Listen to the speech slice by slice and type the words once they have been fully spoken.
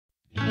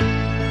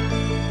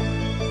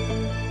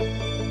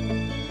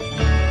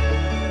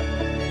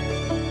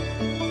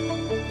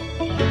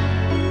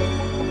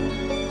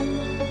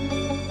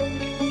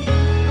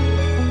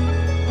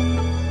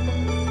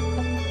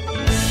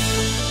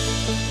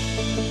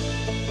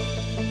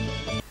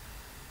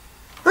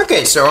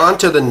Okay, so on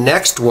to the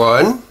next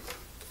one.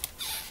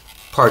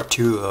 Part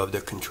 2 of the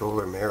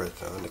controller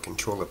marathon, the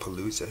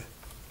Controlapalooza.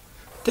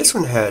 This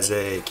one has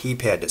a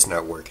keypad that's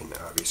not working,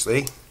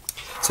 obviously.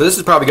 So this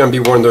is probably going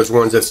to be one of those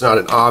ones that's not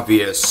an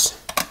obvious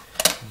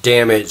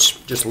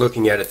damage, just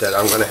looking at it, that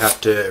I'm going to have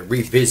to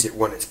revisit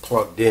when it's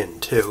plugged in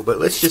too. But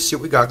let's just see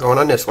what we got going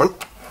on this one.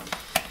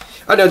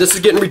 I know this is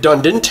getting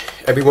redundant.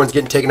 Everyone's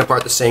getting taken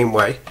apart the same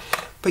way.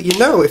 But you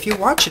know, if you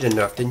watch it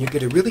enough, then you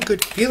get a really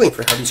good feeling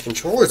for how these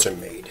controllers are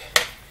made.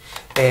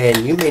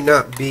 And you may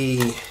not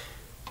be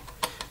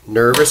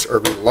nervous or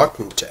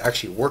reluctant to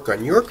actually work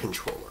on your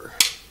controller.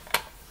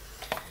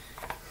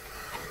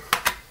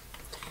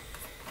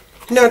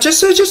 Now,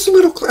 just a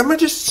little. I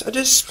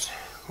just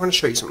want to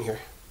show you something here.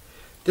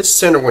 This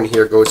center one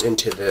here goes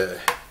into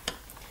the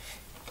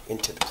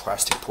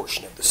plastic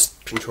portion of the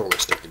controller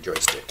stick, the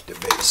joystick, the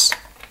base.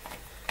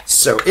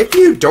 So if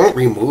you don't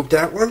remove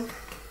that one,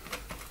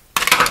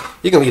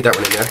 you can leave that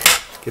one in there.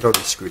 Get all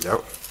these screws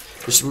out.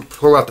 Just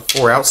pull out the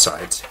 4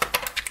 outsides.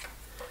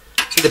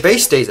 See, the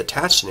base stays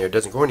attached in there, it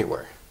doesn't go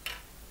anywhere.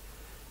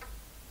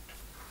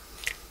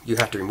 You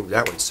have to remove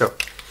that one. So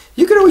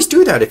you could always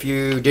do that if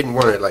you didn't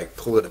want to like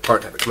pull it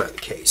apart and have it come out of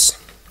the case.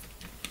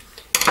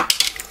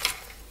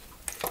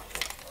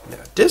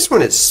 Now this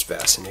one is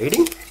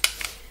fascinating.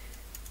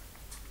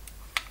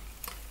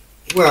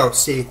 Well,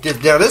 see,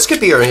 now this could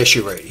be an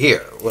issue right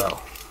here.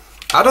 Well,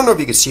 I don't know if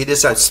you can see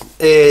this.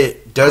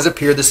 It does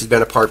appear this has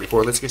been apart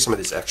before. Let's get some of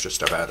this extra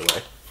stuff out of the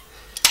way.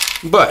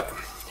 But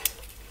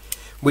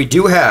we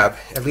do have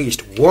at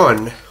least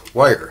one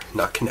wire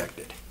not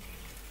connected.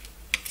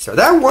 So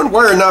that one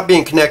wire not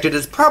being connected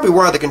is probably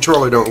why the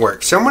controller don't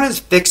work. Someone has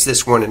fixed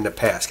this one in the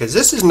past, because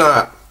this is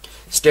not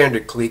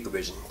standard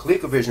ColecoVision.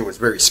 ColecoVision was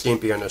very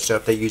skimpy on their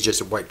stuff. They used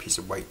just a white piece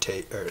of white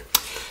tape, or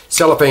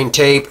cellophane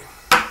tape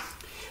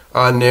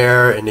on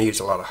there, and they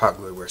use a lot of hot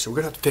glue. So we're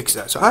going to have to fix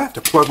that. So I have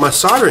to plug my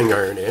soldering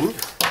iron in.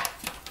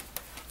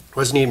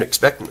 Wasn't even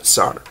expecting to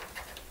solder.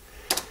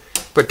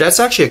 But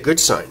that's actually a good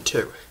sign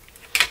too.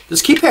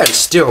 This keypad is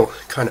still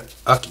kind of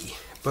ucky,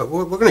 but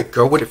we're going to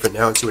go with it for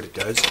now and see what it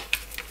does.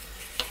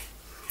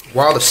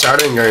 While the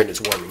soldering iron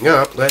is warming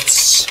up,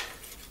 let's...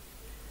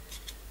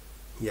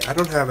 Yeah, I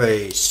don't have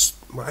a...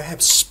 Well, I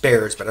have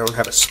spares, but I don't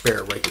have a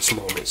spare right this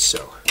moment,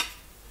 so...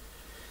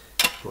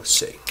 We'll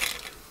see.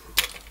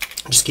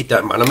 Just keep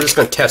that in mind. I'm just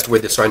going to test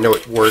with this so I know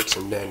it works,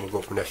 and then we'll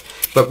go from there.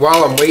 But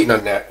while I'm waiting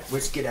on that,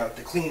 let's get out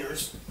the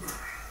cleaners.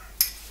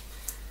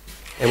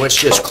 And let's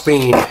just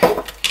clean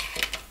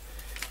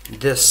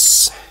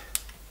this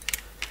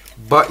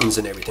buttons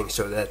and everything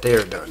so that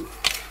they're done.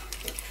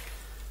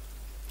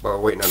 While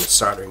waiting on the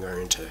soldering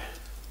iron to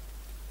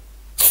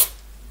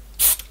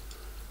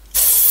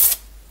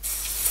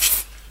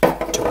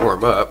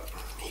warm up,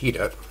 heat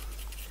up.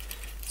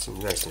 Some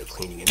nice little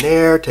cleaning in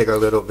there. Take a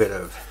little bit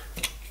of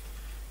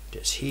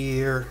this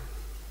here.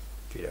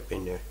 Get up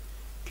in there.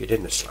 Get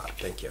in the slot.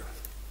 Thank you.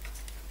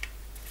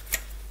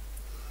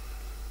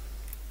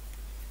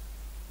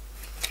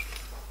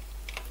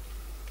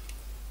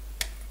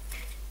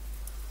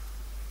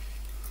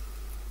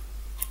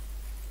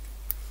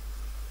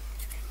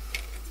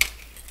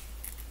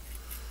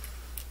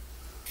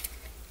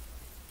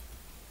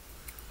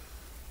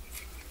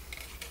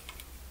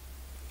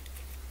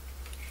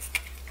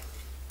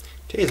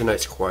 Today's a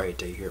nice quiet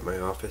day here at my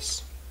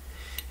office.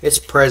 It's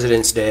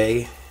President's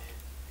Day,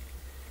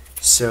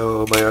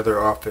 so my other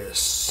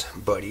office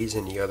buddies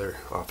in the other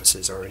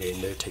offices aren't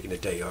in there taking a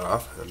day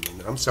off. I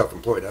mean, I'm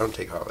self-employed, I don't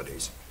take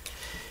holidays.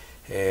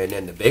 And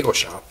then the bagel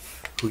shop,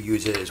 who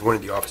uses one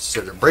of the offices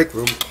as their break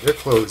room, they're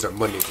closed on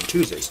Mondays and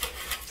Tuesdays.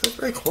 So it's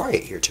very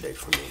quiet here today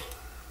for me.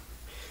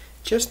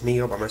 Just me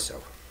all by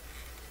myself.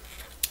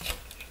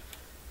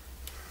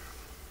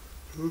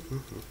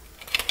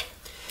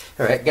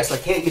 Alright, guess I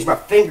can't use my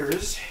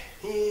fingers.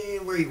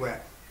 Where are you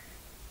at?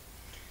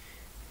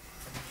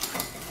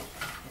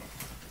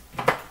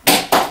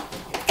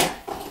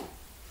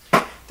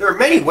 There are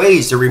many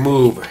ways to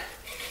remove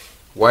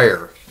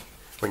wire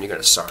when you're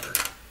going to solder.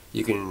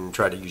 You can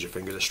try to use your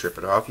finger to strip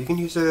it off. You can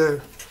use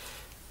a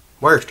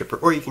wire stripper,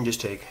 or you can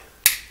just take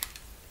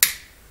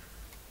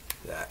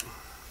that.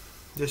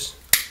 Just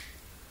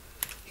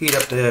heat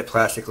up the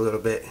plastic a little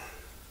bit.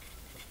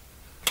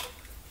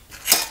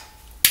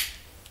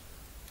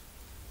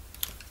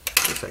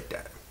 Just like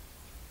that.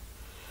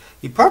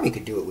 You probably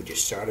could do it with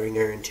just soldering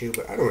iron too,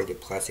 but I don't want to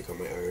get plastic on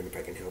my iron if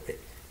I can help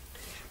it.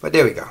 But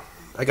there we go.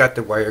 I got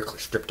the wire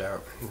stripped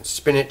out. And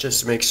spin it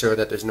just to make sure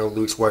that there's no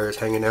loose wires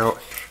hanging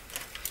out.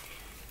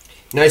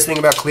 Nice thing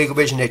about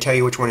ColecoVision, they tell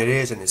you which one it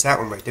is, and it's that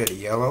one right there, the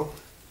yellow.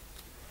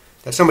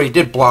 That somebody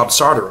did blob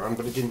solder on,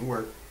 but it didn't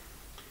work.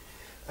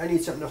 I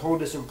need something to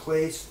hold this in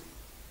place.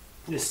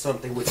 Just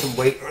something with some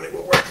weight on it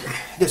will work.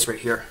 This right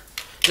here.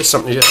 Just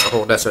something just to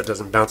hold that so it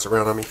doesn't bounce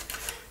around on me.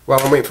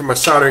 While I'm waiting for my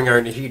soldering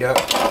iron to heat up.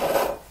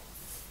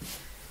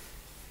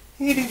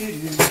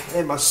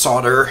 And my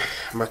solder,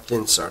 my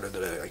thin solder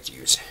that I like to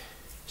use.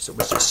 So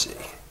let's just see.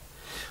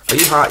 Are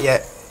you hot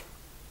yet?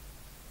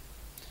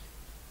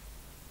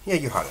 Yeah,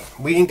 you're hot enough.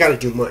 We ain't got to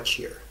do much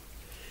here.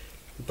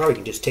 You probably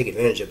can just take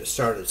advantage of the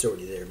solder that's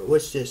already there, but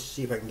let's just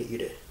see if I can get you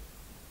to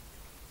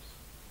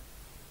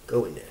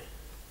go in there.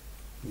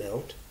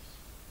 Melt.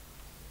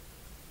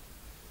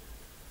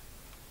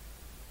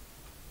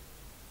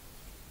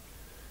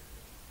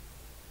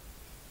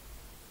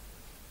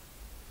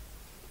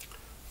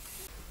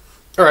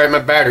 Alright, my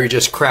battery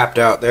just crapped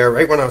out there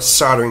right when I was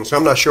soldering, so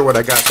I'm not sure what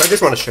I got. So I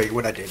just want to show you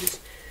what I did.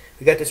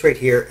 We got this right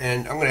here,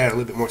 and I'm going to add a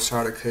little bit more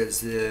solder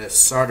because the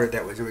solder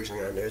that was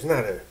originally on there is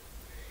not a...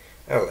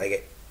 I don't like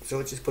it. So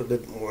let's just put a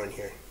little bit more in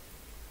here.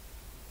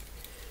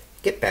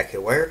 Get back here,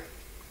 wire.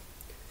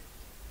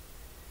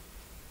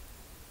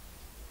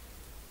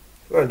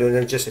 What I'm doing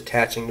is just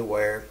attaching the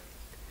wire.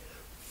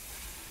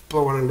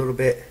 Blow on a little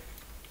bit.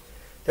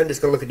 Then I'm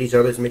just going to look at these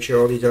others, make sure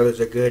all these others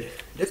are good.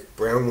 This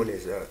brown one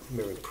is not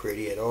really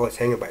pretty at all. It's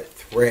hanging by a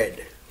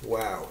thread.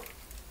 Wow.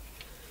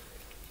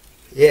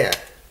 Yeah.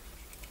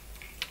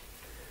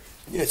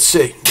 Let's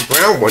see. The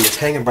brown one is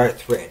hanging by a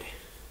thread.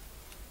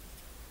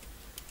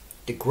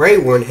 The gray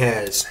one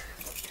has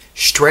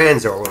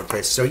strands all over the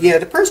place. So yeah,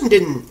 the person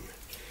didn't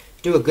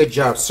do a good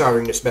job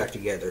soldering this back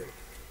together.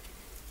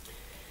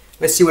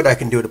 Let's see what I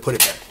can do to put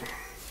it back.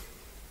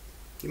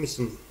 Give me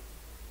some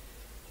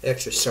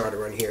extra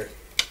solder on here.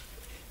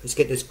 Let's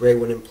get this gray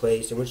one in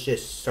place, and let's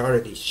just solder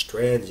these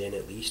strands in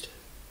at least.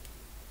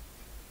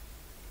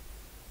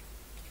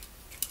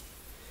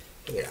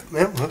 Yeah,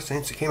 well,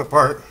 since it came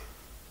apart,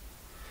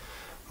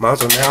 might as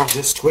well now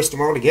just twist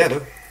them all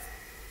together.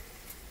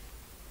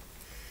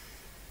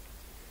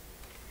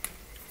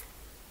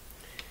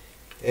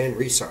 And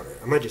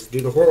resolder. I might just do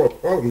the whole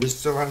all of them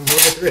just so I know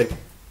that they're in.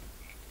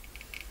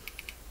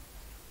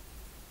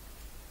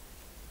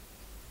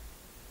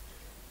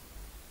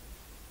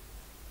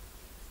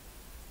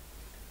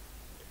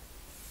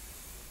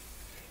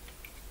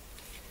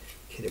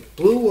 Okay, the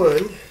blue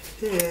one,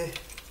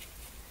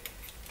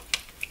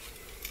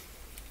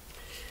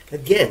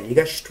 again, you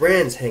got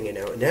strands hanging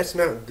out, and that's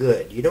not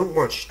good. You don't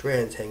want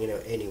strands hanging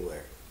out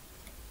anywhere.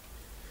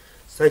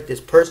 It's like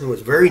this person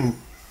was very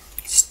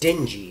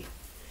stingy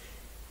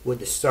with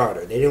the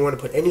solder. They didn't want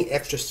to put any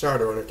extra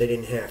solder on it. They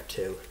didn't have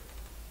to.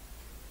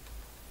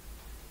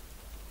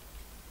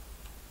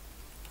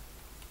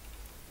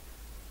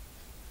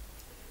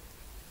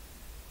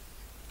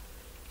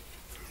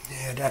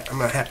 Yeah, I'm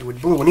not happy with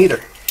the blue one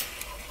either.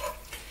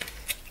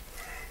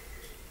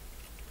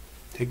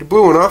 Take the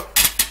blue one off.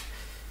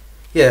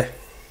 Yeah.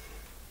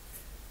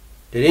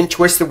 They didn't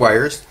twist the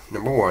wires,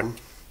 number one.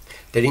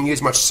 They didn't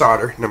use much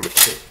solder, number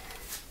two.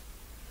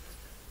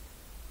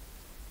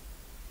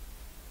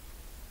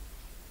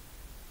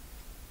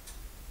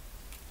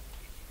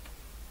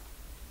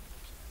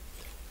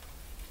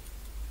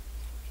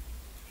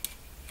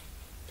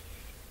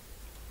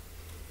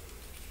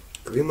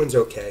 Green one's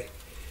okay.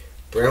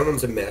 Brown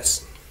one's a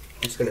mess.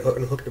 I'm just going to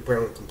unhook the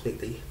brown one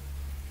completely.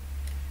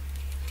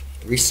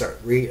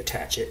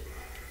 Reattach it.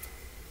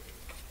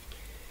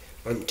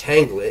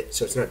 Untangle it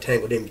so it's not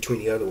tangled in between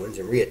the other ones,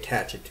 and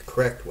reattach it the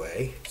correct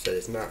way so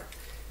it's not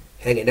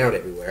hanging out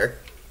everywhere.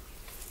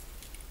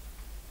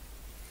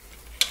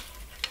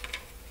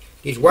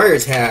 These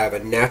wires have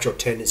a natural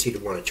tendency to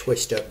want to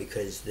twist up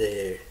because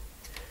the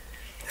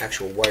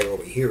actual wire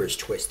over here is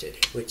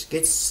twisted, which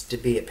gets to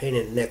be a pain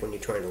in the neck when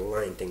you're trying to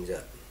line things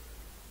up.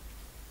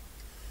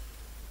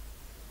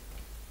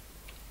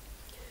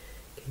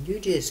 Can you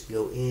just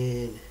go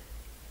in?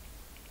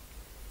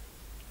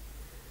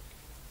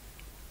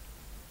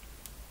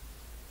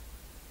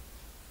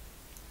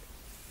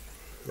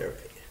 Alright.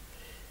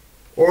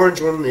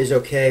 Orange one is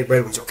okay,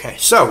 red one's okay.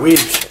 So we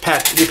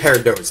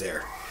repaired those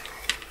there.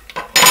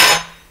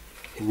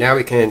 And now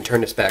we can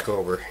turn this back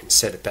over and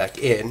set it back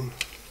in.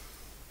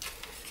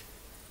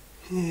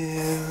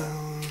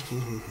 Yeah.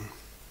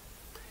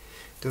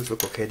 Those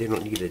look okay. They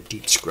don't need a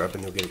deep scrub,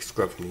 and they'll get a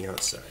scrub from the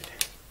outside.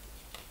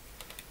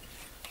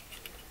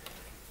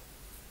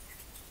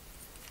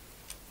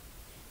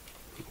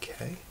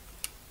 Okay.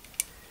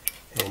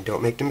 And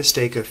don't make the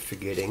mistake of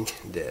forgetting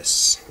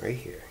this right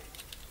here.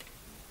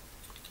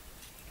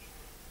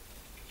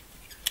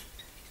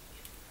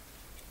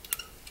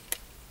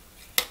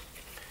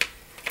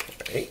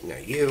 Alright, now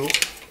you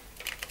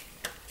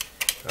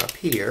up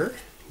here,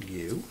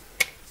 you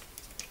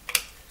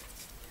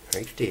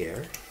right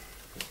there.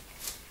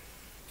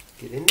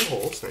 Get in the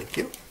holes, thank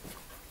you.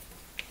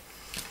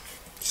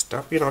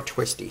 Stop being all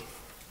twisty.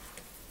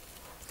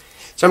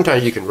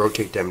 Sometimes you can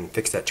rotate them and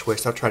fix that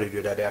twist. I'll try to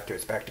do that after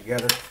it's back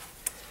together.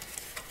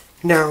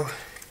 Now,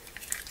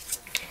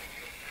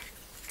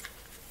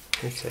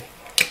 let's see.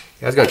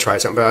 I was going to try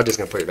something, but I'm just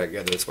going to put it back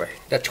together this way.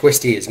 That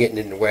twisty is getting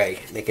in the way,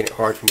 making it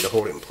hard for me to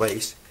hold it in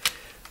place.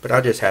 But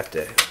I'll just have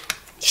to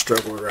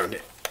struggle around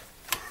it.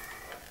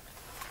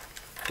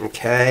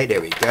 Okay,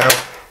 there we go.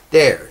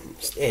 There,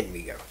 in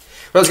we go.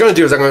 What I was going to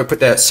do is I'm going to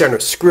put that center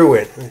screw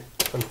in. I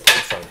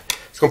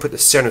was going to put the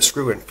center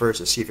screw in first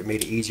to see if it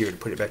made it easier to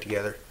put it back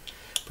together.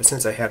 But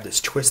since I have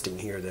this twisting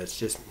here, that's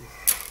just...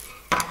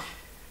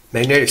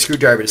 Magnetic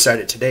screwdriver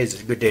decided today is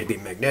a good day to be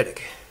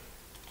magnetic.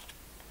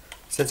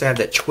 since I have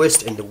that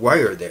twist in the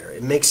wire there,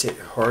 it makes it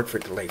hard for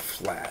it to lay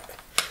flat.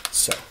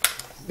 So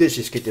let's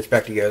just get this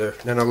back together.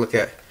 Then I'll look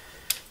at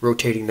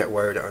rotating that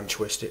wire to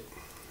untwist it.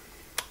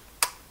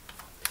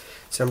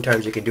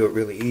 Sometimes you can do it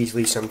really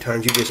easily.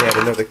 Sometimes you just add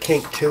another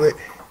kink to it.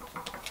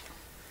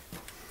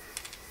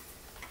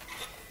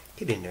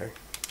 Get in there.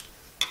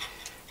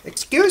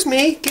 Excuse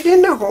me, get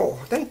in the hole.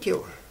 Thank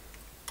you.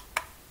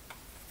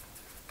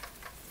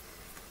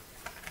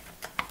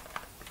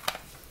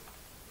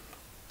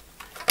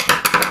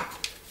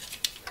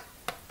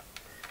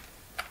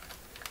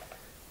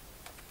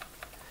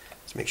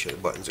 Let's make sure the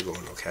buttons are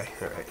going okay.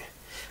 Alright.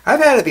 I've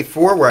had it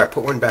before where I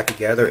put one back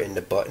together and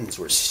the buttons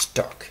were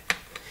stuck.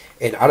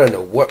 And I don't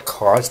know what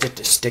caused it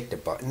to stick the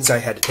buttons. I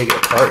had to take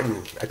it apart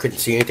and I couldn't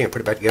see anything. I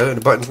put it back together and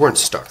the buttons weren't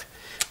stuck.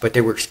 But they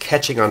were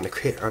catching on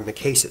the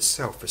case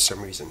itself for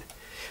some reason.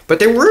 But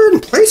they were in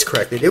place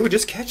correctly. They were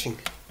just catching.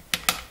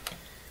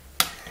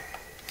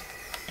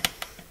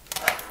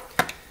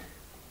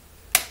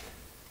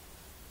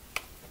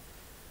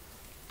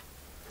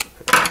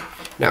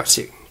 Now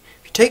see,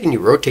 if you take and you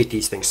rotate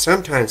these things,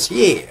 sometimes,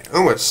 yeah,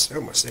 almost,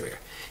 there we go.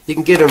 You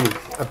can get them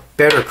a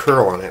better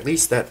curl on it. At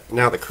least that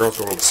now the curl's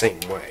going the same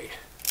way.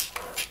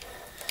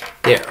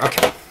 There,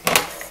 okay.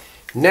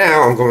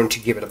 Now I'm going to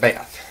give it a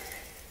bath.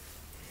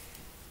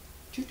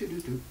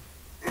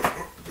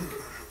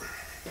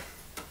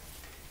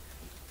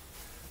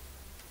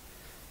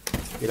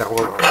 Get out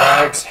one of my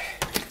rags.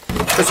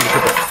 First you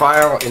can put the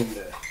file in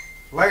the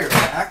layer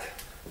back.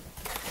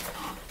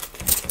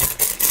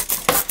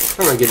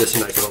 I'm going to give this a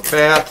nice little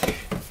bath.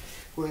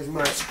 Where's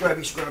my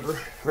scrubber?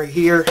 Right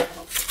here.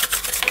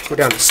 Go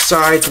down the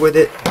sides with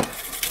it.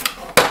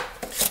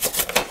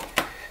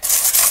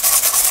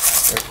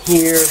 Right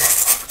here.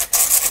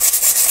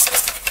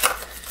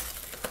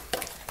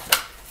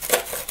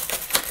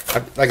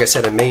 Like I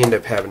said, I may end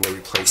up having to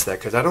replace that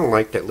because I don't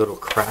like that little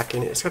crack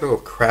in it. It's got a little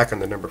crack on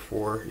the number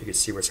 4. You can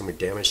see where somebody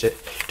damaged it.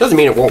 Doesn't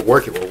mean it won't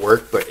work. It will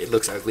work, but it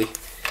looks ugly.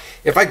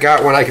 If I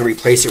got one I can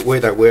replace it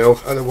with, I will.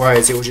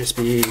 Otherwise, it will just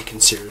be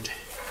considered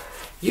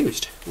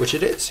used, which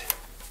it is.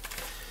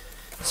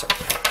 So,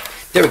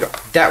 there we go.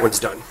 That one's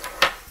done.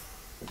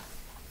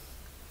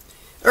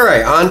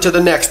 Alright, on to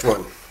the next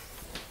one.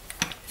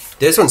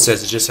 This one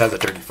says it just has a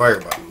dirty fire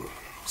button.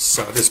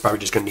 So, this is probably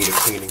just going to need a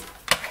cleaning.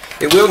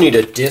 It will need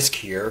a disc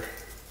here.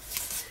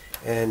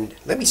 And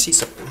let me see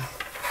something.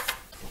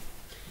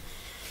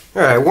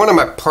 Alright, one of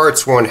my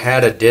parts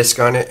had a disc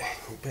on it.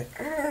 But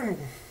I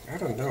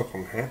don't know if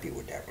I'm happy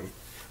with that one.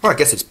 Well, I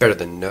guess it's better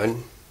than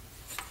none.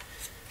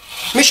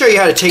 Let me show you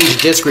how to change the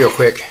disc real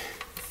quick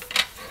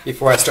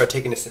before I start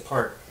taking this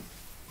apart.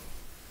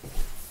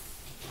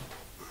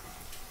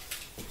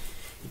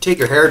 You take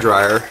your hair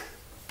dryer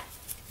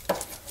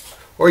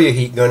or your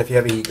heat gun if you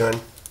have a heat gun.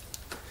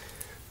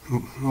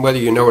 Whether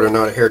you know it or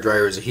not, a hair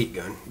dryer is a heat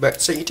gun. But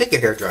so you take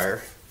your hair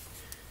dryer.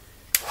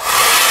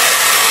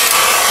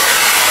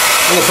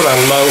 I'm going to put it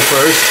on low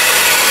first.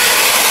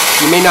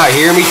 You may not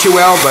hear me too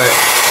well, but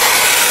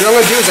what I'm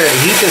going to do is I'm going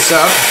to heat this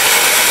up.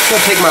 I'm going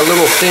to take my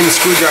little thin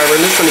screwdriver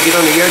and this one to get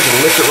on the edge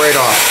and lift it right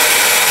off.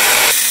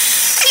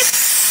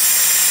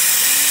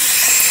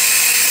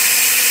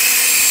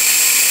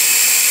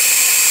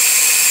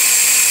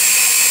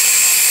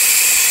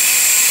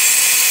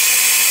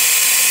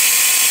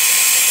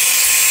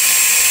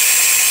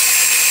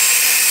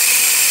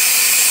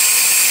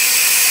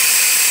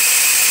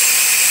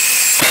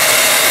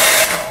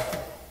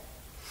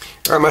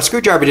 Alright, my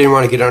screwdriver didn't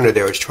want to get under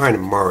there. I was trying to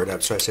mar it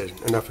up, so I said,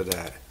 enough of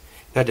that.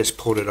 And I just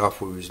pulled it off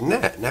where it was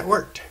net, and that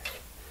worked.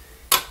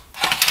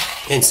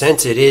 And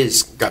since it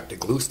is got the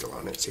glue still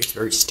on it, see, it's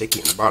very sticky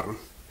on the bottom.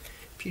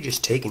 If you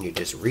just take and you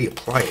just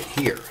reapply it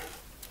here.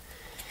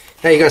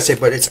 Now you're going to say,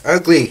 but it's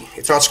ugly.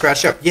 It's all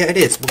scratched up. Yeah, it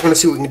is. We're going to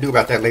see what we can do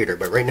about that later.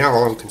 But right now,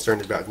 all I'm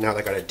concerned about, now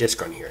that I got a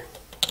disc on here.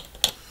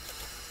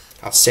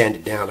 I'll sand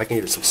it down. I can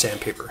give it some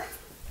sandpaper.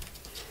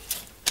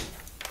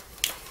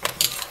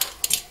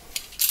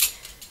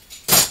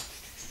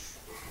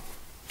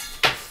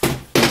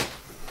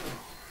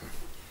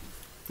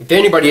 If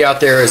anybody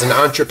out there is an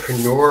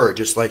entrepreneur or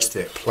just likes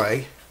to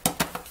play,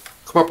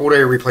 come up with a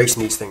way of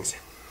replacing these things.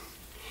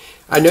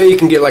 I know you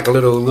can get like a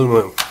little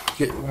aluminum.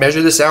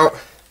 Measure this out,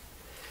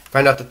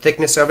 find out the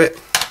thickness of it,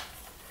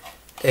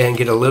 and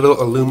get a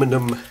little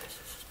aluminum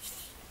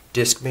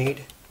disc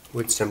made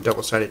with some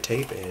double-sided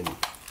tape, and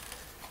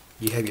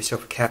you have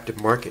yourself a captive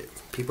market.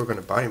 People are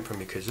going to buy them from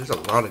you because there's a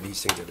lot of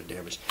these things that are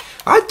damaged.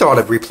 I thought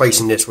of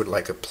replacing this with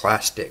like a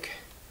plastic,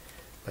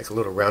 like a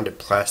little rounded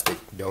plastic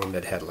dome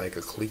that had like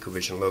a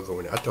ColecoVision logo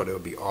in it. I thought it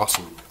would be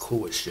awesome,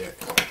 cool as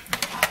shit.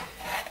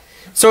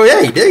 So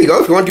yeah, there you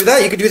go. If you want to do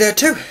that, you can do that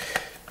too.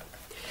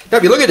 Now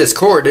if you look at this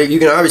cord, you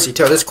can obviously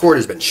tell this cord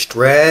has been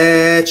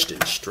stretched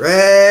and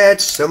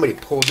stretched. Somebody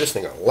pulled this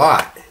thing a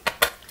lot.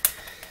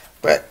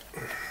 But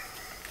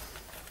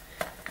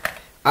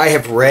I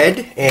have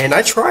read, and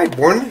I tried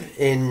one,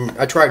 and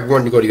I tried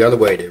one to go the other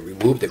way to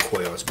remove the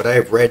coils, but I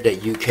have read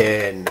that you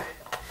can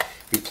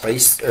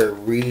replace or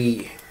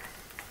redo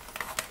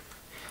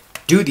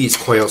do these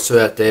coils so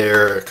that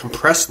they're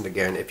compressing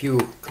again. If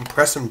you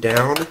compress them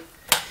down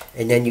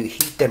and then you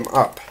heat them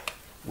up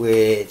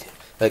with,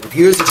 like if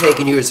you use the take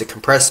and use a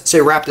compress,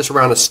 say wrap this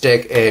around a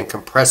stick and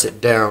compress it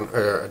down,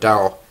 or a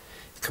dowel,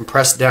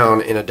 compress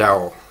down in a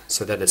dowel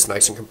so that it's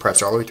nice and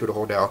compressed all the way through the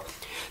whole dowel.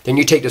 Then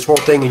you take this whole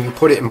thing and you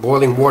put it in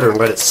boiling water and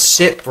let it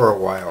sit for a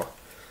while.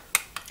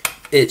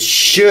 It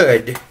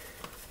should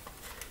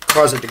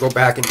cause it to go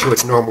back into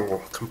its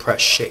normal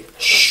compressed shape.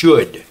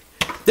 Should.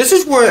 This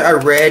is what I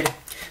read.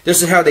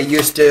 This is how they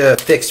used to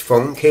fix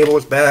phone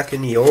cables back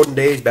in the olden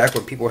days, back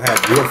when people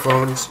had real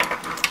phones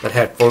that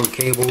had phone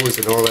cables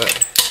and all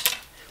that.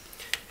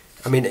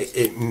 I mean,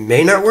 it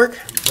may not work,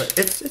 but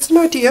it's an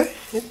idea.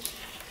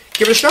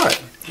 Give it a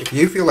shot. If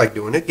you feel like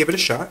doing it, give it a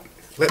shot.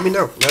 Let me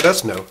know. Let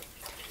us know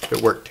if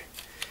it worked.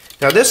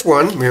 Now this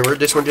one, remember,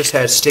 this one just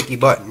has sticky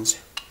buttons.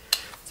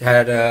 It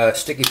had a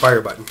sticky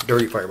fire button,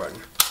 dirty fire button.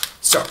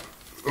 So,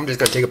 I'm just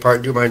going to take it apart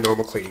and do my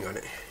normal cleaning on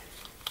it.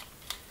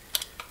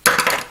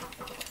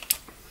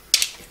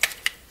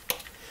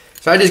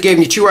 So I just gave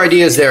you 2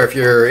 ideas there if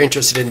you're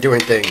interested in doing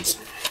things.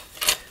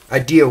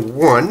 Idea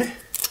 1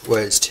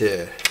 was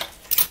to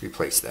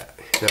replace that.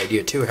 And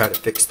idea 2, how to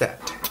fix that.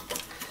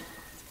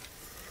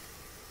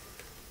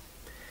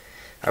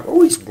 I've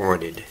always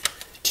wanted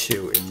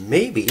to, and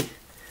maybe,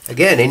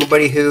 again,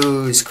 anybody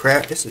who's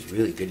this is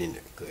really good in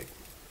there, good.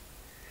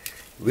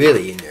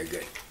 Really in there,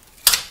 good.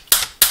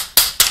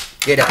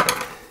 Get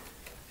out.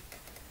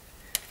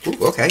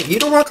 Ooh, okay, you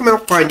don't want to come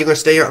out fine. You're going to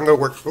stay here. I'm going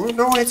to work. Oh,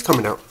 no, it's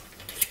coming out.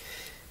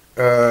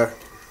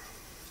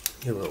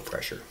 Get a little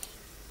pressure.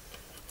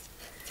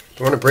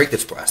 Don't want to break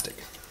this plastic.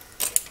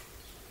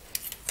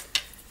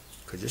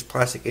 Because this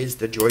plastic is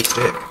the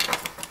joystick.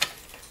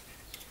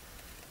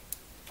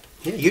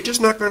 Yeah, you're just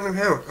not going to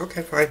know how.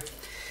 Okay, fine.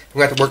 I'm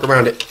going to have to work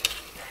around it.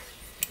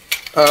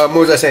 What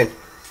was I saying?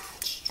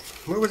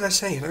 What was I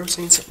saying? I was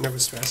saying something that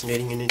was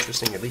fascinating and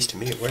interesting. At least to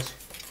me it was.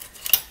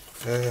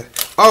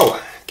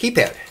 Oh,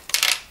 keypad.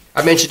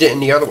 I mentioned it in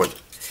the other one.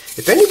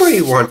 If anybody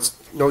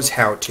knows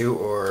how to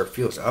or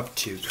feels up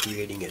to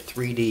creating a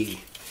 3D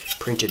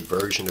printed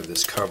version of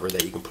this cover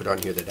that you can put on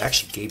here that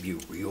actually gave you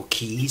real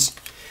keys,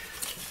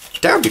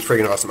 that would be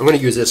friggin' awesome. I'm going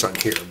to use this on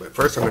here, but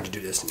first I'm going to do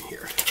this in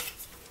here.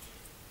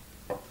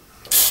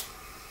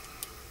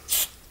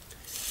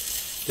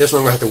 This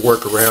one I'm going to have to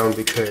work around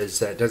because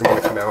that doesn't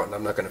want to come out and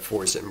I'm not going to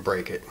force it and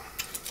break it.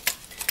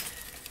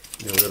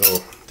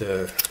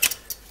 The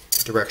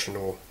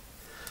directional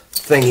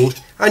thingy.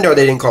 I know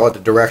they didn't call it the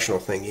directional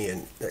thingy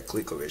in that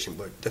ColecoVision,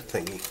 but the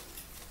thingy.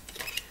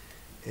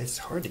 It's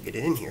hard to get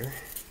in here.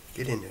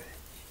 Get in there.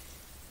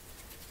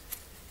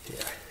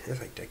 Yeah, it's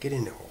like that. Get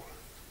in the hole.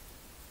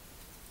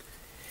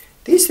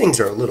 These things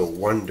are a little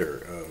wonder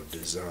of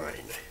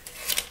design.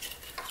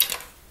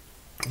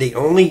 They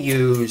only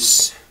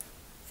use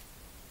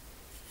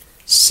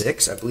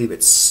 6, I believe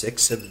it's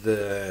 6 of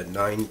the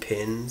 9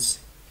 pins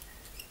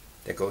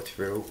that go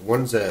through.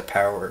 One's a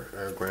power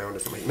or ground or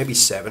something, maybe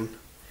 7.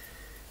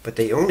 But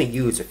they only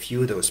use a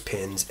few of those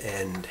pins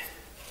and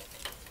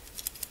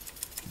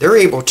they're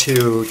able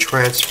to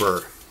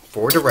transfer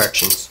 4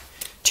 directions,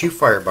 2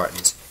 fire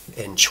buttons,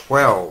 and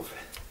 12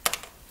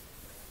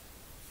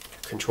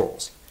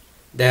 controls.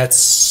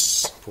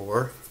 That's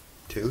 4,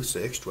 2,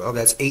 6, 12,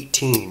 that's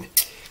 18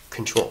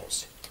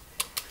 controls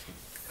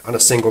on a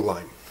single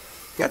line.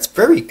 That's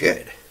very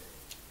good.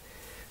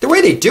 The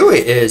way they do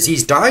it is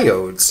these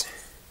diodes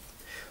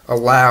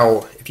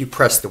allow, if you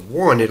press the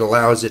 1, it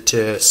allows it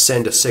to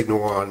send a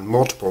signal on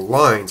multiple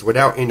lines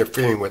without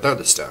interfering with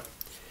other stuff.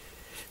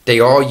 They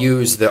all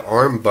use the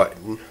arm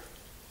button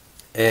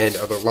and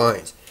other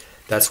lines.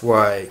 That's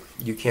why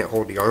you can't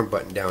hold the arm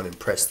button down and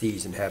press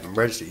these and have them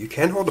register. You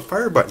can hold the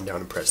fire button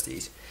down and press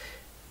these.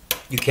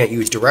 You can't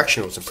use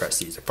directionals and press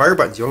these. The fire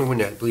button's the only one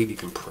that I believe you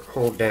can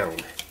hold down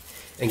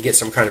and get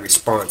some kind of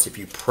response if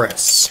you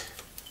press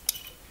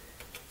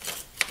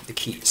the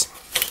keys.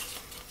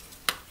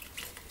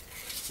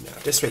 Now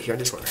this right here, I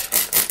just want to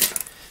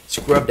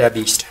scrub that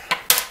beast.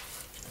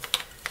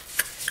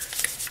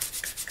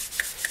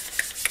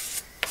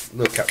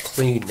 Look how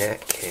clean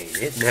that came.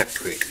 Isn't that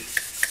pretty?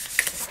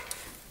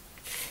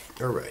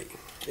 Alright,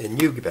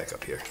 and you get back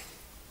up here.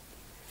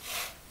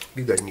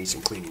 You guys need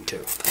some cleaning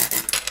too.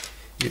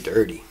 You're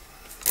dirty.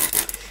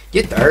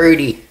 You're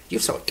dirty.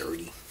 You're so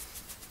dirty.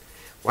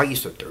 Why are you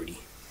so dirty?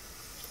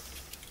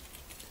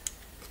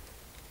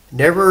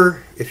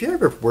 Never, if you're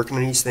ever working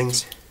on these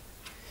things,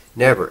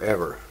 never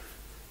ever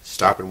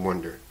stop and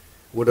wonder,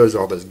 what is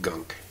all this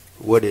gunk?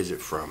 What is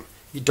it from?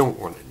 You don't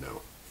want to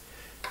know.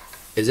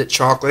 Is it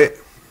chocolate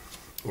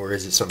or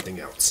is it something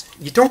else?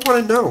 You don't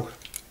want to know.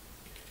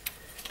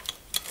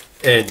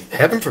 And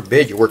heaven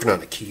forbid you're working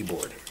on a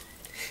keyboard.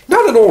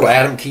 Not an old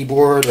Adam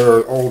keyboard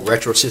or old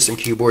retro system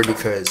keyboard,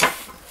 because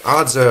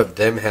odds of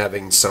them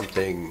having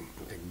something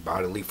like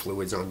bodily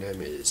fluids on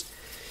them is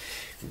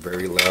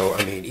very low.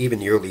 I mean, even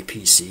the early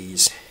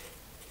PCs,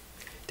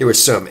 there were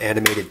some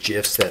animated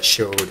GIFs that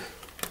showed,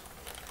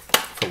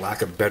 for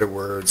lack of better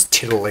words,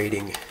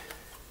 titillating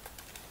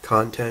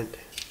content.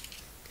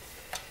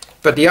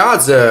 But the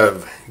odds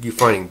of you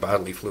finding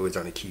bodily fluids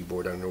on a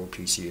keyboard on an old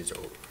PC is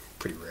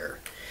pretty rare.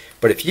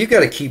 But if you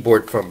got a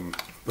keyboard from,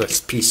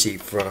 let's PC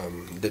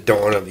from the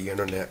dawn of the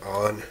internet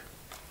on,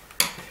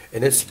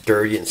 and it's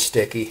dirty and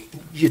sticky,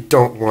 you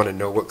don't want to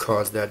know what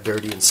caused that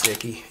dirty and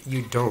sticky.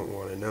 You don't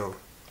want to know.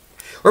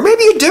 Or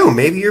maybe you do.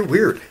 Maybe you're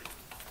weird.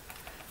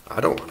 I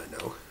don't want to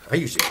know. I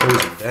usually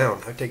close them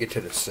down. I take it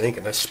to the sink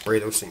and I spray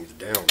those things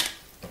down.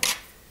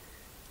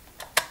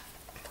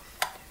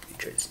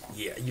 Because,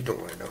 yeah, you don't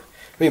want to know.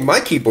 I mean, my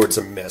keyboard's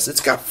a mess.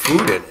 It's got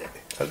food in it.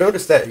 I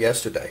noticed that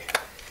yesterday.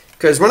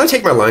 Because when I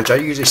take my lunch, I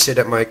usually sit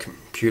at my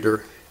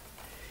computer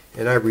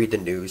and I read the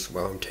news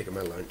while I'm taking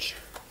my lunch.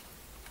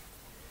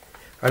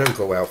 I don't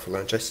go out for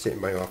lunch. I sit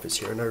in my office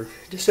here and I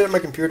just sit at my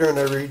computer and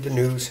I read the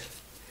news.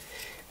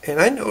 And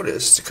I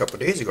noticed a couple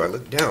of days ago, I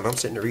looked down. I'm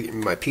sitting there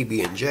eating my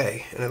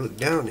PB&J, and I looked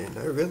down and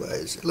I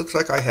realized it looks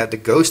like I had the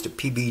ghost of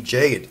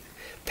PB&J had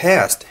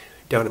passed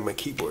down in my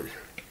keyboard.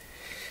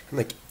 I'm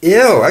like,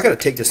 ew, I got to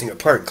take this thing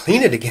apart and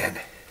clean it again.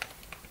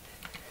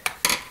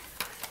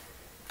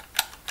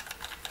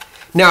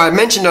 Now, I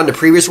mentioned on the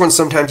previous one,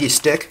 sometimes these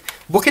stick.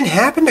 What can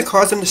happen to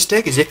cause them to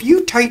stick is if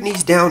you tighten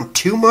these down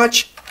too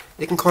much,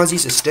 it can cause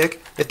these to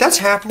stick. If that's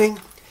happening,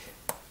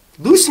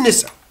 loosen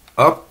this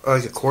up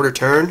like a quarter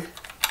turn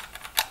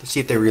to see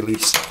if they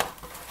release.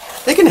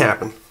 They can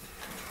happen.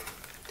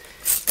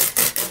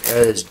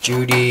 As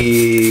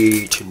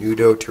Judy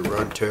Tenuto,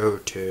 Toronto,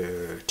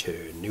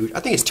 I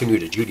think it's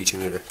Tenuta, Judy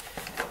Tenuta.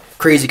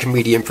 Crazy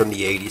comedian from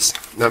the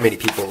 80s. Not many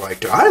people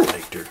liked her. I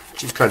liked her.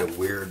 She's kind of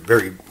weird,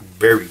 very,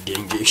 very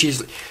dingy.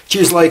 She's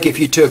like if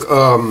you took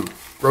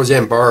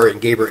Roseanne Barr and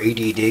gave her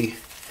ADD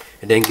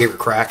and then gave her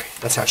crack.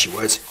 That's how she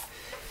was.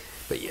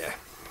 But yeah.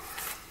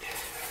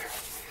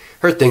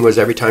 Her thing was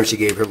every time she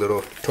gave her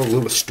told a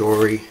little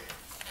story,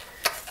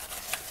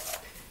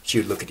 she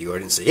would look at the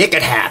audience and say, "It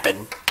could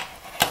happen."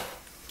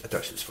 I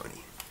thought she was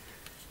funny.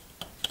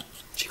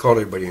 She called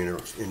everybody in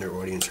her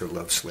audience her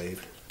love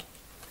slave.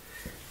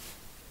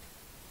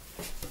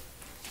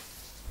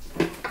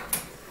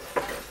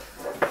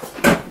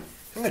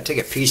 I'm going to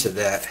take a piece of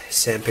that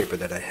sandpaper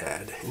that I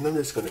had, and I'm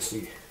just going to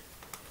see,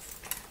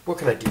 what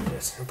can I do with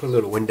this? I'll put a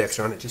little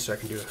Windex on it just so I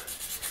can do a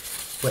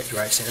wet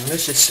dry sand.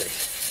 Let's just see.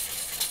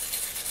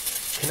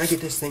 Can I get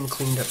this thing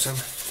cleaned up some?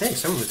 Hey,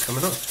 some of it's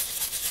coming off.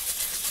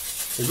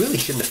 It really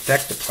shouldn't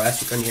affect the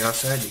plastic on the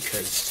outside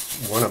because,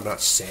 one, I'm not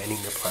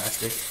sanding the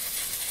plastic,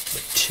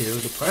 but two,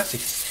 the plastic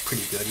is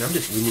pretty good, and I'm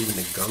just removing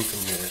the gunk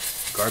and the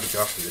garbage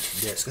off of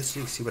this disc. Let's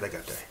see what I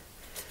got there.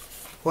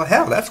 Well,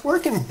 hell, that's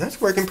working. That's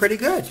working pretty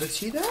good. Let's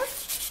see that.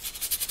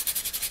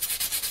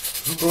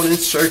 I'm going in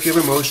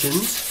circular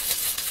motions.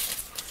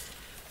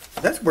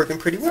 That's working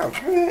pretty well.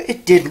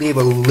 It did leave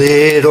a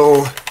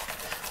little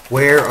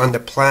wear on the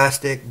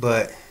plastic,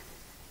 but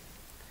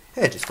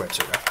it just wipes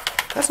it up.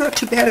 That's not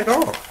too bad at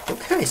all.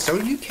 Okay, so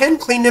you can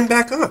clean them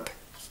back up.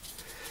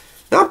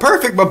 Not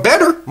perfect, but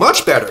better.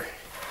 Much better.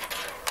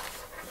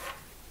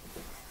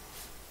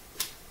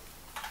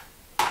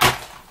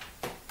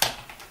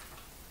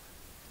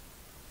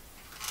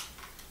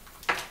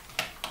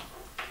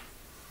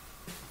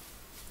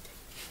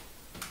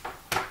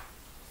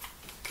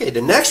 Okay,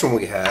 the next one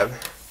we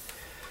have,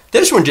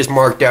 this one just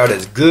marked out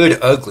as good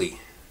ugly.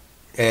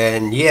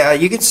 And yeah,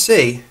 you can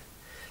see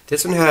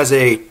this one has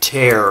a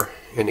tear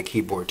in the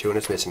keyboard too, and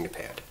it's missing the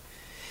pad.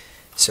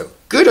 So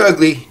good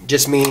ugly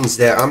just means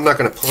that I'm not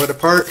going to pull it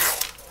apart.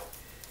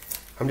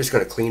 I'm just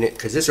going to clean it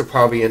because this will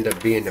probably end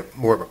up being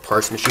more of a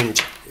parts machine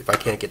if I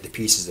can't get the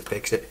pieces to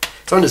fix it.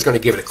 So I'm just going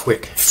to give it a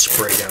quick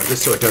spray down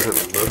just so it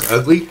doesn't look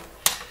ugly.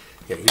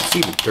 Yeah, it's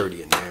even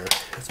dirty in there.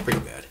 That's pretty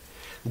bad.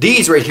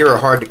 These right here are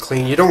hard to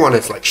clean. You don't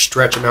want to like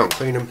stretch them out and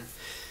clean them.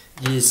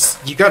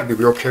 You got to be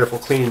real careful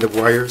cleaning the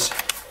wires.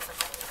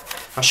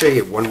 I'll show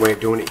you one way of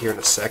doing it here in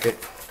a second.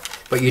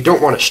 But you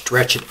don't want to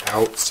stretch it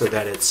out so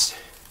that it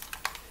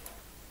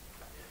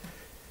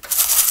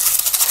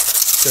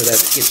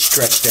gets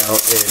stretched out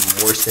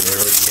and worse than it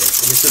already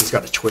is. And this one's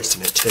got a twist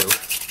in it too.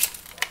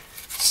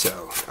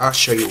 So I'll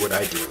show you what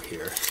I do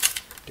here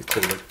to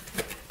clean it.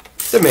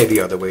 There may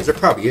be other ways. There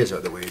probably is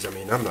other ways. I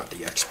mean, I'm not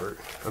the expert.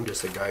 I'm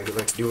just a guy who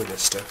likes doing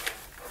this stuff.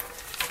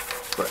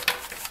 But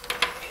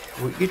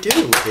what you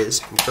do is,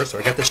 first of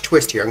all, I got this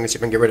twist here. I'm going to see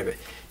if I can get rid of it.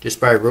 Just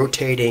by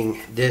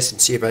rotating this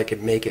and see if I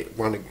can make it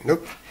want to,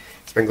 nope.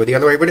 So I can go the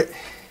other way with it.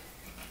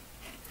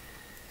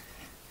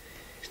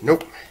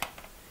 Nope.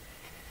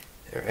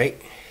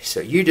 Alright. So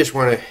you just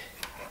want to,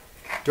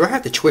 do I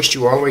have to twist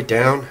you all the way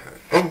down?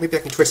 Oh, maybe I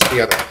can twist it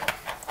the other way.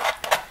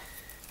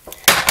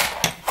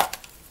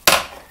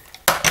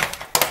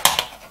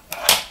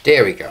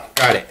 There we go.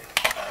 Got it.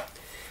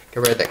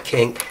 Get rid of that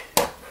kink.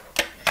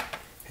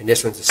 And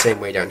this one's the same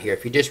way down here.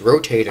 If you just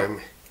rotate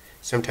them,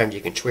 sometimes you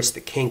can twist the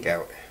kink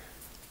out.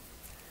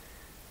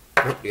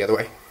 Nope, the other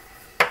way.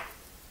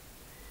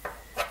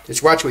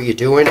 Just watch what you're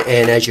doing,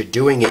 and as you're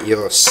doing it,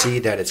 you'll see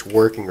that it's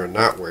working or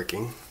not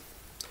working.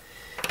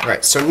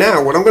 Alright, so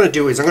now what I'm going to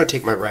do is I'm going to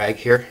take my rag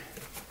here,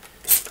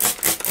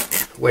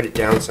 wet it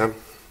down some,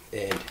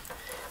 and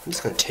I'm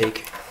just going to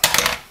take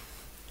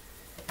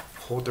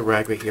hold the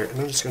rag right here, and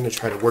I'm just going to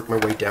try to work my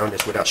way down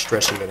this without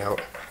stretching it out.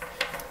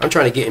 I'm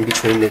trying to get in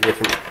between the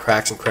different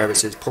cracks and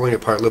crevices, pulling it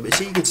apart a little bit.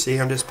 So you can see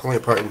I'm just pulling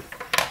it apart and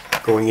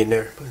going in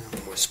there. Put a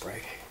little more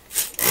spray.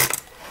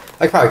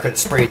 I probably could have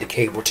sprayed the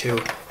cable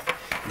too.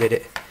 Did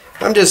it?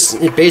 I'm just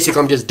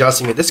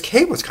dusting it. This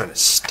cable's kind of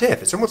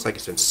stiff. It's almost like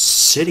it's been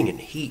sitting in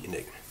heat and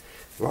it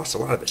lost a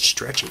lot of its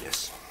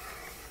stretchiness.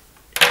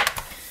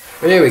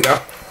 But there we go.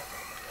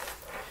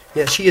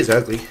 Yeah, she is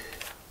ugly.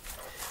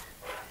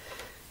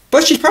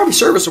 But she's probably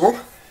serviceable.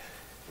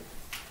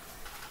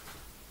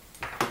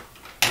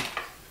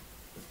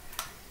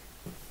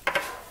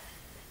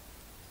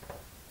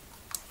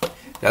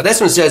 Now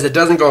this one says it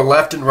doesn't go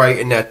left and right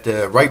and that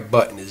the right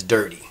button is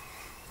dirty.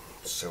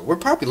 So we're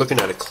probably looking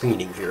at a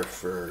cleaning here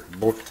for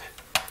both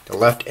the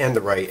left and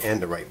the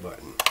right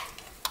button.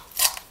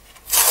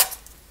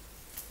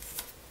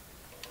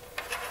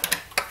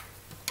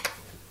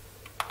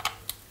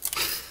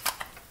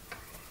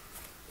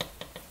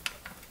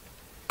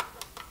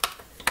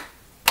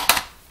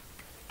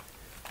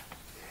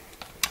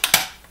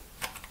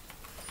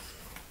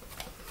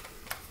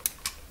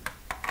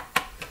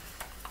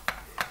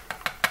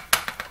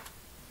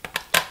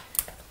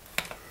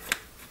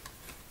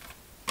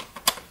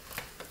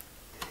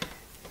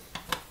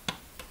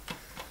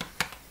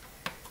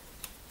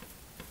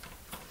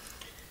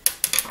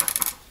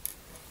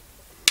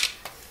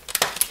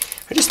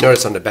 I just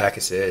noticed on the back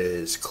it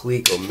says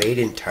Coleco made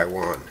in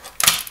Taiwan,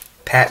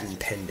 patent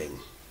pending.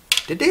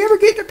 Did they ever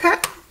get the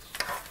patent?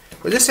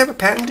 Would this have a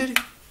patent, did it?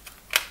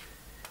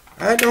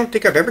 I don't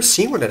think I've ever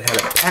seen one that had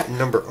a patent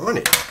number on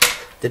it.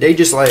 Did they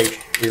just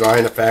like rely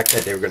on the fact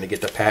that they were going to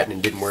get the patent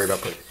and didn't worry about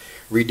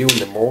redoing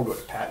the mold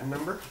with a patent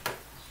number?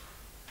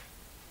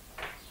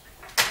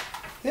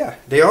 Yeah,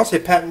 they all say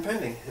patent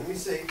pending. Let me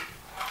see.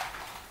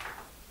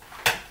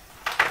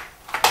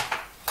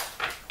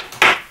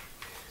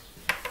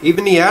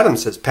 Even the Adam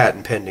says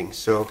patent pending,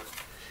 so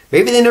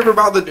maybe they never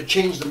bothered to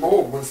change the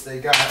mold once they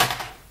got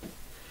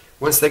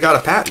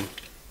a patent.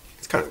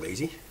 It's kind of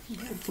lazy.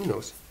 Who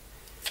knows?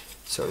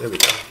 So there we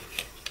go.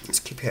 This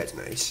keypad's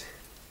nice.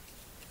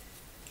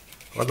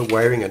 All the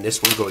wiring on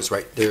this one goes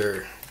right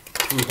there,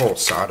 through hole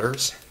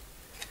solders.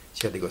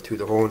 So you have to go through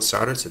the hole and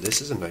solder. So this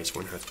is a nice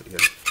one. That's pretty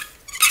good.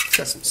 It's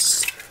got some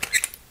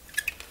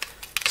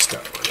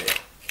stuff on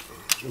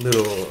it.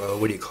 Little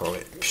what do you call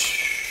it?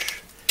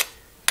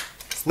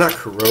 It's not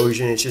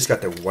corrosion, it's just got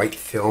the white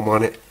film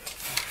on it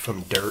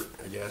from dirt,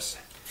 I guess.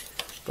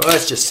 But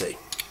let's just see.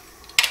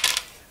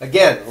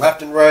 Again,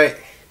 left and right,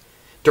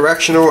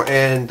 directional,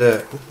 and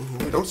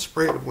don't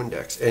spray it with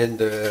Windex. And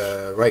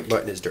the right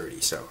button is dirty,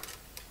 so.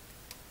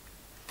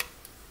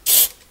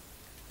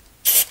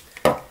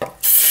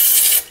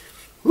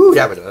 Woo,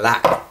 that was a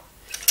lot.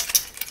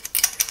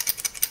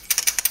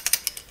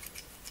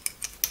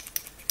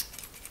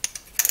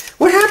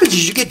 What happens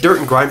is you get dirt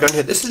and grime down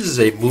here. This is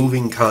a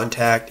moving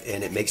contact,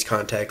 and it makes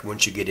contact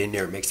once you get in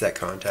there. It makes that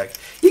contact.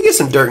 You get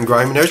some dirt and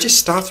grime in there. It just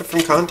stops it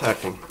from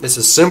contacting. It's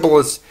as simple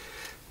as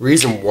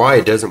reason why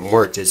it doesn't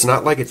work. It's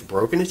not like it's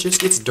broken. It just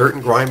gets dirt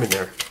and grime in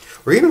there.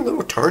 Or even a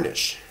little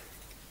tarnish.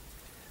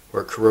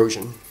 Or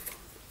corrosion.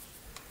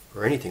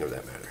 Or anything of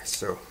that matter.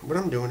 So what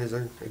I'm doing is,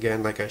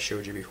 again, like I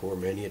showed you before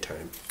many a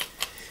time.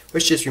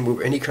 Let's just remove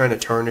any kind of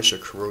tarnish or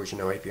corrosion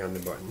that might be on the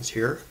buttons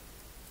here.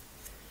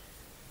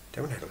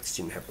 That one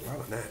seem to have a lot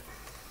on that.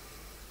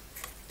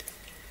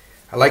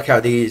 I like how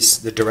the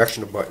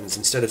directional buttons,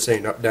 instead of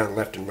saying up, down,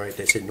 left, and right,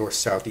 they say north,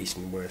 south, east,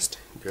 and west.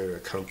 They're a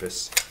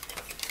compass.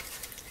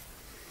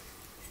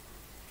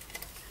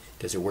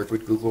 Does it work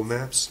with Google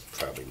Maps?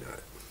 Probably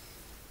not.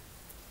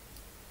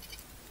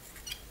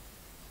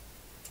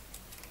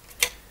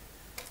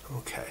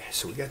 Okay,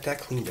 so we got that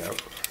cleaned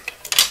out.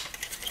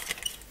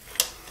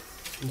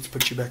 Let's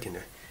put you back in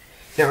there.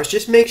 Now let's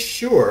just make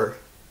sure,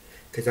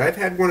 because I've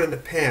had one in the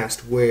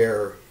past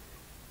where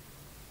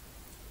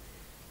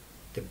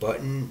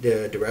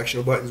the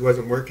directional buttons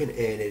wasn't working, and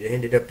it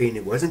ended up being,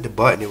 it wasn't the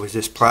button, it was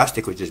this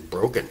plastic was just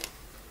broken.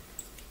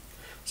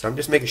 So I'm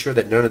just making sure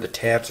that none of the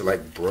tabs are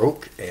like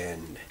broke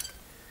and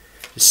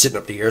just sitting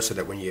up the air so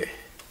that when you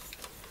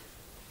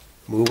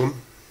move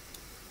them,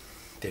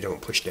 they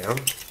don't push down.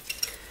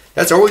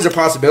 That's always a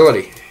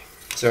possibility.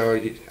 So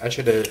I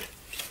should have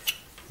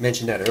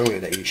mentioned that earlier,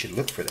 that you should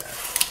look for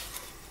that.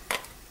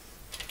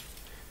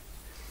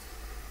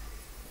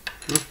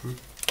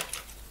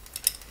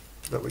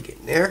 But we're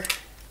getting there.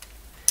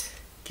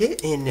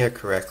 Get in there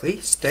correctly.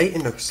 Stay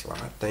in the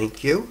slot.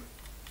 Thank you.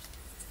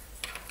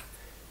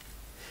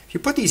 If you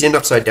put these in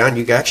upside down,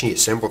 you can actually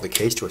assemble the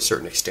case to a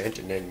certain extent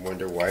and then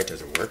wonder why it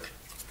doesn't work.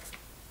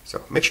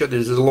 So make sure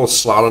there's a little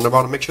slot on the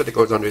bottom. Make sure that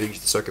goes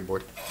underneath the circuit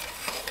board.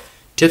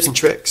 Tips and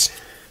tricks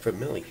from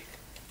Millie.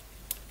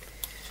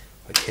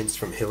 Like hints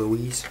from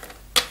Heloise.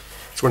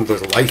 It's one of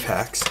those life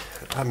hacks.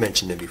 I've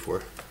mentioned them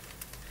before.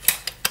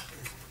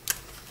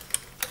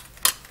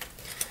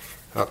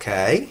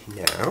 Okay,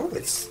 now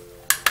it's...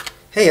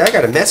 Hey, I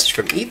got a message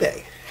from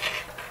eBay.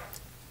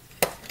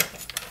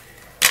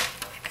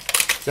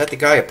 Is that the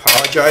guy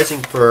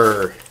apologizing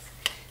for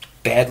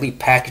badly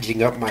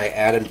packaging up my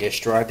Adam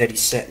disk drive that he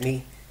sent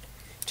me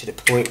to the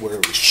point where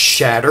it was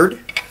shattered.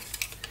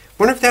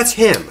 Wonder if that's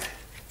him.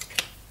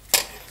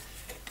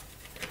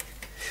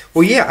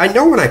 Well, yeah, I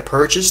know when I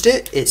purchased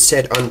it, it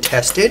said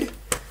untested.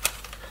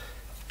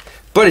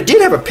 But it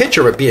did have a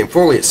picture of it being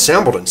fully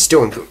assembled and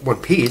still in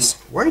one piece.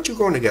 Why aren't you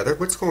going together?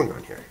 What's going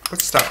on here?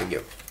 What's stopping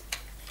you?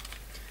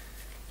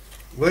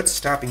 What's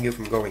stopping you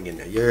from going in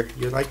there?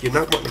 You're like you're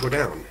not wanting to go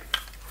down.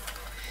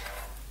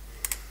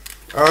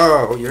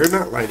 Oh, you're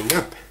not lining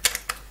up.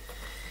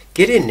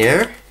 Get in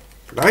there.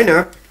 Line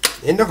up.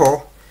 In the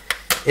hole.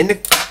 In the...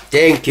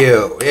 Thank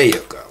you. There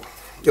you go.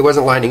 It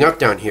wasn't lining up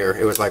down here.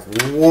 It was like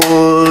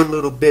one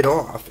little bit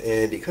off.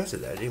 And because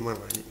of that, I didn't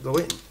want to go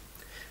in.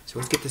 So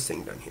let's get this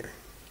thing done here.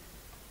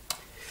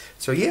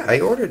 So yeah, I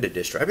ordered a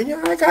disk drive. And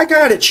yeah, I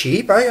got it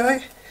cheap.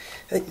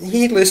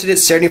 He listed it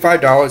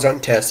 $75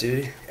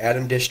 untested,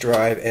 Adam disk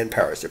drive and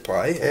power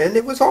supply, and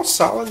it was all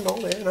solid and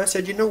all that. And I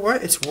said, you know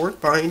what? It's worth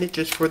buying it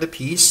just for the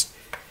piece.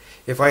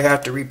 If I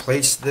have to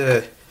replace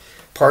the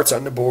parts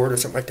on the board or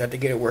something like that to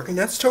get it working,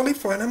 that's totally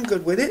fine. I'm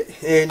good with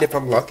it. And if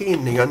I'm lucky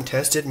and the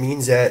untested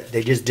means that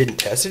they just didn't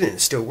test it and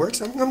it still works,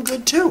 I'm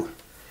good too.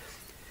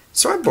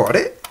 So I bought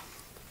it.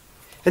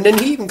 And then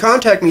he even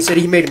contacted me and said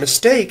he made a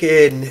mistake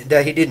and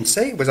that he didn't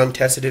say it was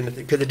untested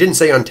because it didn't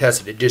say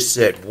untested. It just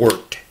said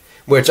worked.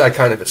 Which I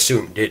kind of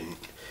assumed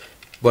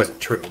wasn't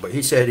true. But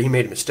he said he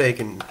made a mistake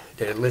and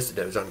that it listed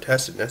that it was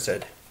untested. And I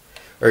said,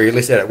 or he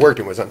listed that it worked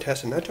and was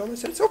untested. And I told him, I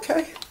said, it's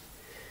okay.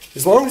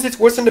 As long as it's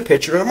what's in the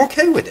picture, I'm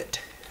okay with it.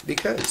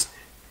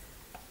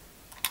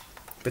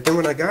 But then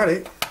when I got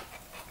it,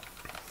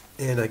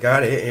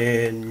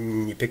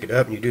 and you pick it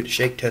up and you do the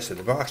shake test of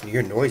the box and you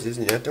hear noises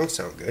and that don't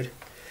sound good.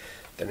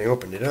 Then I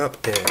opened it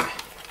up and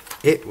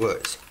it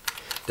was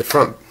the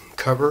front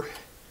cover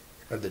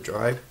of the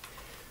drive.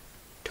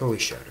 Totally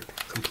shattered,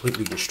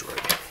 completely destroyed.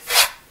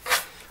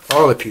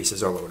 All the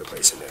pieces all over the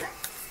place in there.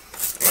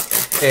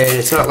 And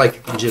it's not like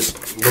you can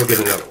just go get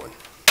another one.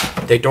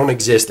 They don't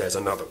exist as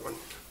another one.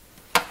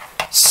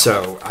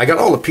 So I got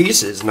all the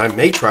pieces and I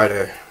may try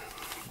to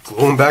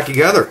glue them back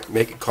together,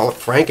 call it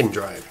Franken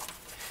drive.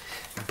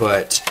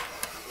 But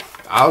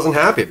I wasn't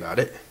happy about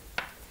it.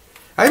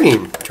 I haven't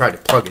even tried to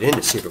plug it in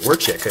to see if it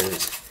works yet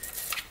because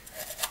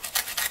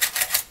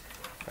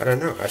I don't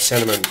know. I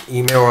sent him an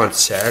email on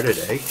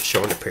Saturday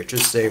showing the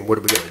pictures saying, what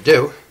are we going to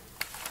do?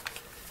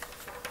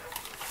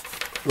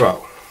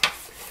 Well,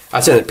 I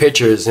sent the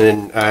pictures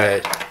and I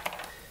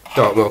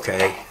thought, well,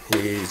 okay,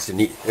 he's an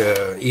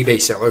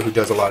eBay seller who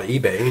does a lot of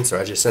eBaying, so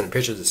I just sent him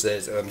pictures that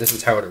says, this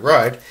is how it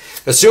arrived,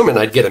 assuming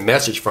I'd get a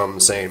message from him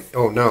saying,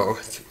 oh no,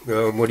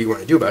 what do you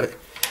want to do about it?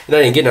 And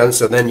I didn't get none,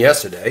 so then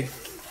yesterday,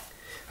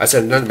 I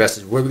sent another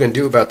message, what are we going to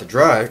do about the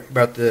drive,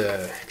 about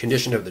the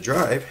condition of the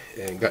drive,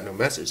 and got no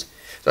message.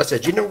 So I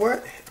said, you know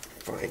what?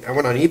 Fine. I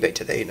went on eBay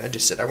today and I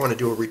just said, I want to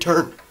do a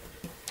return.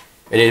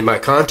 And in my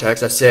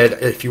contacts, I said,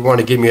 if you want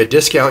to give me a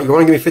discount, you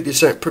want to give me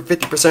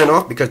 50%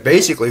 off because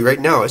basically right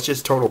now it's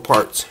just total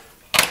parts.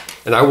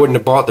 And I wouldn't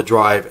have bought the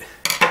drive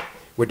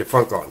with the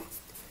front gone.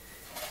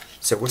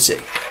 So we'll see.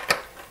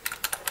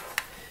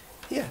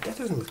 Yeah, that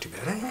doesn't look too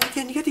bad.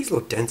 Again, you get these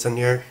little dents on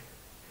there.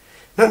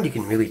 Nothing you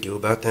can really do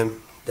about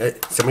them.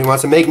 Somebody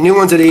wants to make new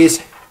ones of these.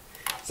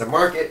 It's a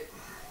market.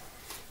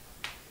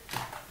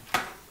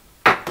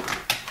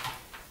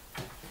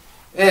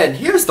 And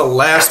here's the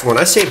last one.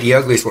 I saved the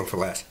ugliest one for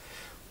last.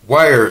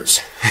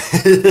 Wires.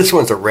 This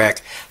one's a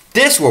wreck.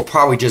 This will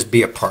probably just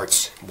be a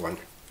parts one.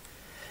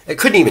 I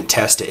couldn't even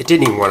test it. It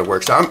didn't even want to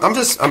work. So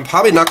I'm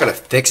probably not going to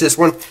fix this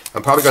one.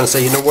 I'm probably going to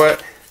say, you know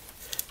what?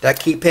 That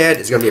keypad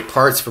is going to be a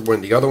parts for one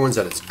of the other ones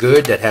that is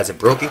good, that has a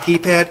broken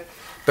keypad.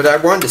 But I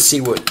wanted to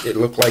see what it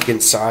looked like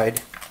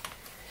inside.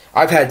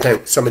 I've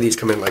had some of these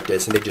come in like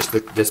this, and they just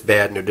look this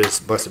bad, and they're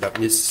just busted up.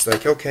 And it's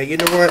like, okay, you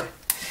know what?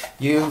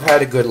 You've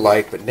had a good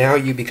life, but now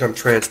you become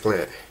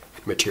transplant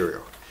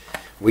material.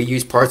 We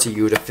use parts of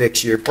you to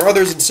fix your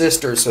brothers and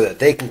sisters so that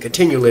they can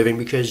continue living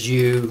because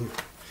you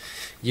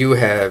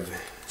have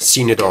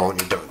seen it all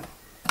and you're done.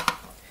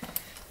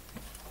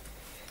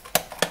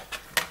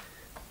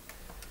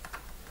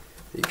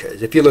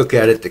 Because if you look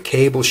at it, the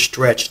cable's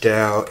stretched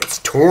out, it's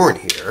torn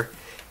here.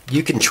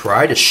 You can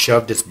try to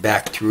shove this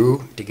back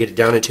through to get it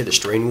down into the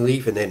strain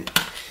relief, and then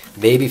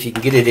maybe if you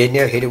can get it in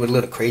there, hit it with a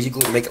little crazy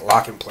glue to make it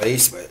lock in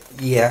place. But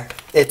yeah,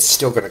 it's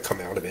still going to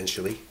come out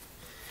eventually.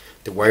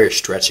 The wire's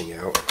stretching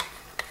out.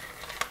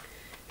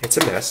 It's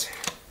a mess.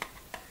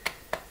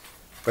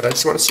 But I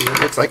just want to see what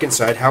it looks like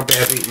inside, how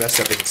badly it messed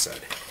up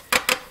inside.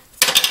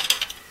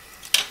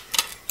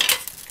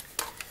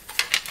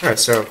 Alright,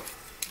 so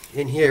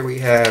in here we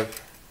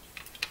have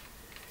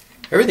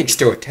everything's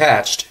still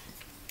attached,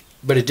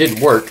 but it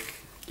didn't work,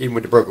 even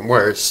with the broken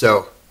wires,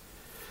 so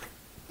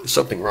there's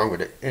something wrong with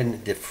it.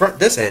 And the front,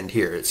 this end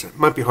here, it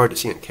might be hard to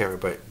see on camera,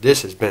 but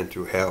this has been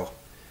through hell.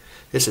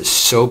 This is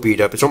so beat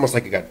up. It's almost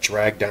like it got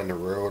dragged down the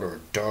road or a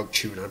dog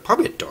chewed on.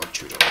 Probably a dog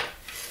chewed on it.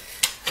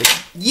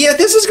 But yeah,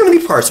 this is going to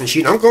be parts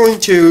machine. I'm going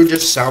to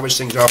just salvage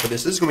things off of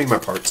this. This is going to be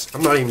my parts.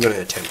 I'm not even going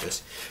to attempt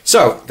this.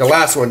 So, the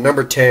last one,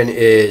 number 10,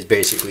 is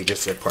basically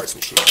just a parts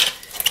machine.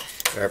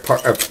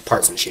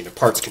 parts machine, a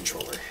parts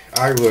controller.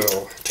 I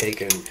will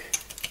take and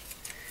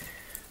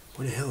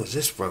where the hell is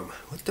this from?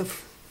 What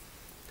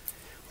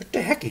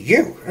the heck are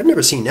you? I've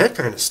never seen that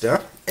kind of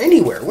stuff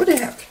anywhere. What the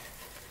heck?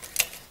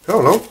 I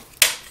don't know.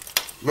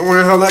 No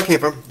wonder how that came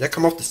from. Did that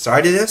come off the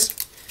side of this?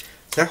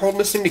 Is that holding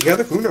this thing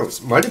together? Who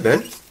knows? Might have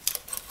been.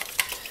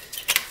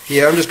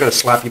 Yeah, I'm just going to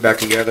slap you back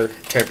together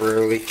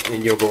temporarily,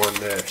 and you'll go on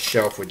the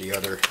shelf with the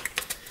other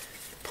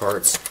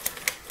parts.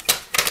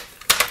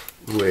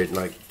 With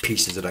like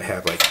pieces that I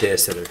have like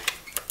this that are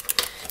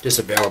just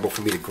available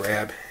for me to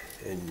grab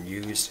and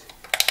use.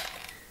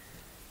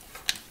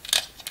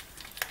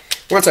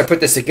 Once I put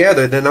this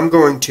together, then I'm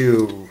going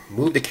to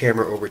move the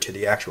camera over to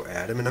the actual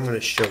Adam, and I'm going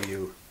to show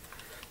you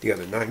the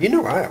other 9. You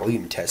know, I'll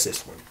even test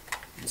this one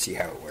and see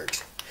how it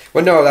works.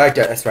 Well, no,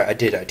 that's right. I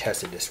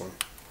tested this one,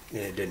 and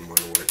it didn't want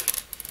to work.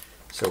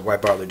 So why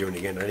bother doing it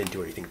again? I didn't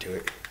do anything to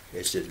it.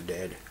 It's just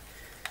dead.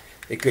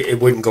 It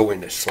wouldn't go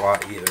in the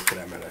slot either, for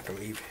that matter, I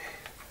believe.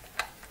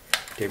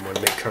 Didn't want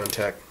to make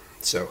contact.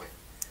 So,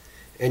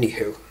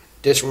 anywho,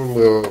 this one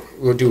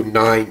we'll do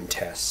 9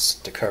 tests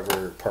to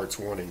cover parts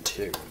 1 and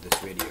 2 of this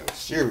video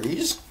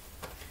series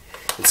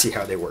and see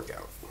how they work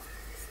out.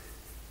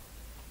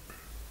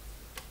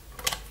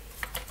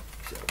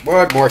 So,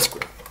 more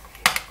screw.